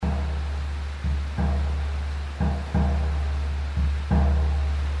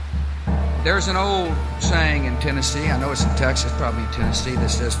There's an old saying in Tennessee, I know it's in Texas, probably in Tennessee, that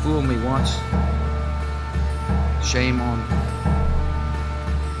says, fool me once, shame on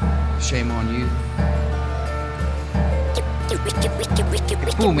you.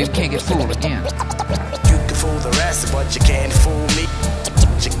 Fool me, can't get fooled again. You can fool the rest, but you can't fool me.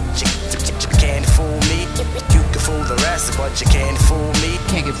 You can't fool me. You can fool the rest, but you can't fool me.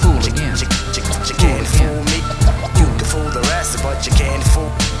 Can't get fooled again. You can't fool me. You can fool the rest, but you can't fool.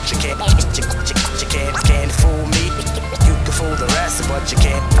 You can't fool me. You can fool the rest, but you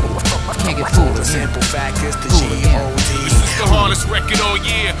can't get fooled again. The simple fact is the G-O-D. This is the hardest record all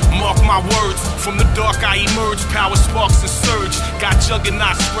year. Mark my words. From the dark I emerge. Power sparks and surge. Got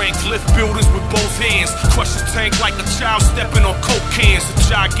juggernaut strength. Lift buildings with both hands. Crush a tank like a child stepping on coke cans. A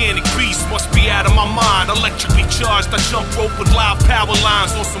gigantic beast must be out of my mind. Electrically charged. I jump rope with live power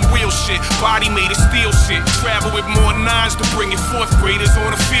lines on some real shit. Body made of steel shit. Travel with more nines to bring in fourth graders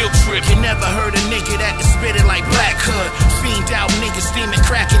on a field trip. You never heard a nigga that can spit it like Black Hood. Fiend out niggas steaming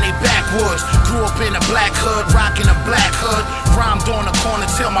crack in they backwoods. Grew up in a black hood, rocking a black hood. Rhymed on the corner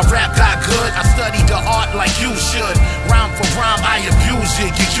till my rap got good. I studied the art like you should. Rhyme for rhyme, I abuse it.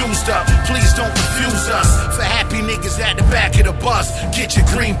 Get used up, please don't confuse us. For happy niggas at the back of the bus, get your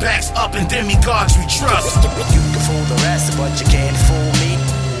greenbacks up and demigods we trust. You can fool the rest, but you can't fool me.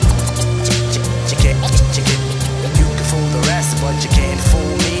 You can fool the rest, but you can't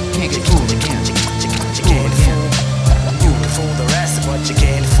fool me. Can't get fooled again. You can't fool. You can fool the rest, but you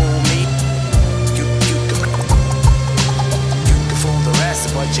can't fool me. You can fool the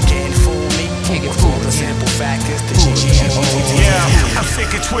rest, but you can't fool me. Can't get fooled The again. simple fact is the G-O-D. Yeah, I'm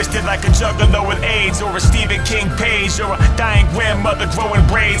sick and twisted like a juggalo with AIDS, or a Stephen King page, or a dying grandmother growing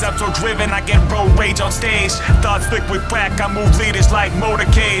braids. I'm so driven, I get road rage on stage. Thoughts thick with crack, I move leaders like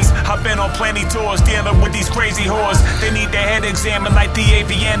motorcades. I've been on plenty tours dealing with these crazy whores. They need their head examined like the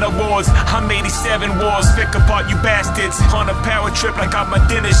AVN Awards. I'm 87 wars, pick apart you bastards. On a power trip like I'm a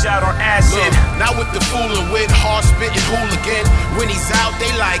dinner shot on acid. Look, not with the fooling with hard spitting hooligan. When he's out,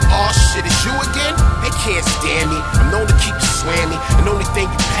 they like, oh shit, it's you again? They can't stand me. I'm known to keep you swammy. And the only thing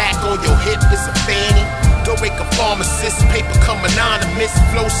you pack on your hip is a fanny. Don't make a pharmacist, paper come anonymous.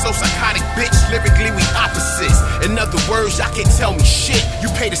 Flow so psychotic, bitch, lyrically we opposites. In other words, y'all can't tell me shit. You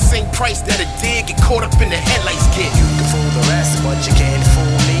pay the same price that a dig get caught up in the headlights get. You can fool the rest, but you can't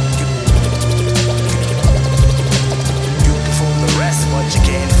fool me. You can fool the rest, but you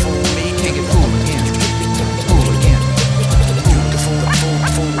can't fool me. Can't get fooled again. Fooled again. You can fool the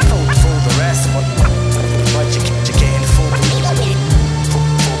rest, but you can't fool me.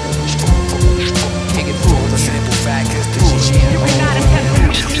 Can't get fooled The again. simple fact is the You cannot attempt to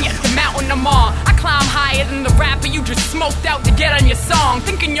G-O-D. meet me at the mountain I'm on. I climb higher than the rapper you just smoked out to get on your song.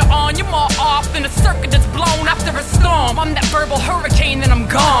 Thinking you're on, you're more off than a circuit that's blown after a storm. I'm that verbal hurricane, then I'm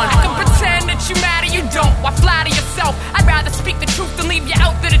gone. I can pretend that you matter, you don't. Why flatter yourself? I'd rather speak the truth than leave you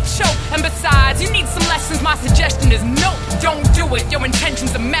out there to choke. And besides, you need some lessons. My suggestion is no, don't do it. Your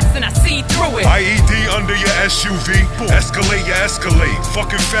intention's a mess and I see through it. IED under your SUV, escalate, you escalate.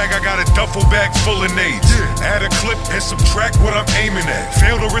 Fucking fag, I got a duffel bag full of nades. Add a clip and subtract what I'm aiming at.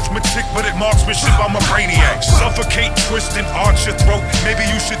 Failed arithmetic, but at marksmanship, I'm a brainiac. Suffocate, twist, and arch your throat. Maybe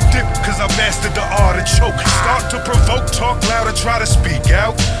you should dip, cause I mastered the art of choke. Start to provoke, talk louder, try to speak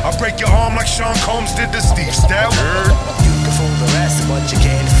out. I'll break your arm like Sean Combs did to Steve Stout. You can fool the rest, but you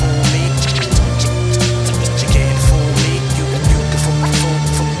can't